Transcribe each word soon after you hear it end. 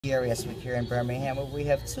Gary Estwick here in Birmingham, where we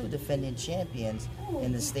have two defending champions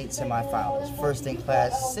in the state semifinals. First in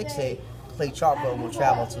Class 6A, Clay-Chalkville will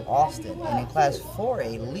travel to Austin, and in Class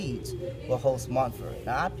 4A, Leeds will host Montfort.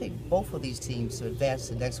 Now, I picked both of these teams to advance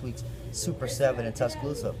to next week's Super 7 in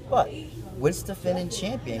Tuscaloosa, but which defending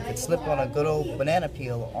champion could slip on a good old banana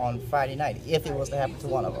peel on Friday night if it was to happen to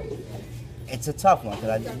one of them? It's a tough one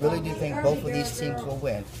because I really do think both of these teams will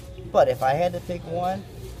win. But if I had to pick one,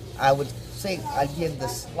 I would say I'd give the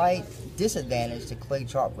slight disadvantage to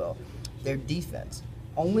Clay-Chalkville. Their defense,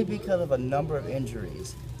 only because of a number of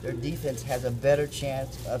injuries, their defense has a better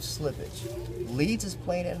chance of slippage. Leeds is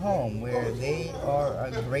playing at home, where they are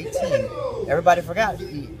a great team. Everybody forgot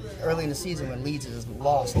early in the season when Leeds has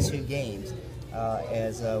lost 2 games,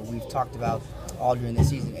 as we've talked about all during the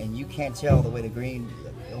season, and you can't tell the way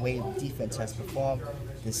the way defense has performed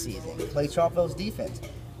this season. Clay-Chalkville's defense,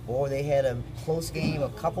 boy, they had a close game a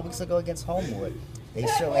couple weeks ago against Homewood. They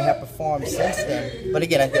certainly have performed since then, but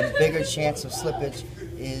again, I think the bigger chance of slippage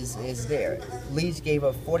is there. Leeds gave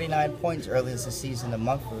up 49 points earlier this season to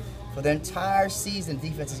Montfort. For the entire season,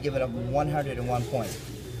 defense has given up 101 points.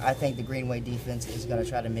 I think the Greenway defense is going to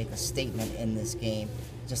try to make a statement in this game,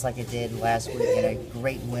 just like it did last week in a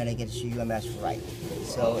great win against UMS Wright.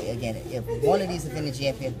 So again, if one of these defending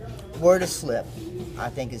champions were to slip, I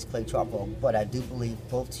think it's Clay-Chalkville, but I do believe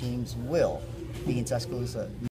both teams will be in Tuscaloosa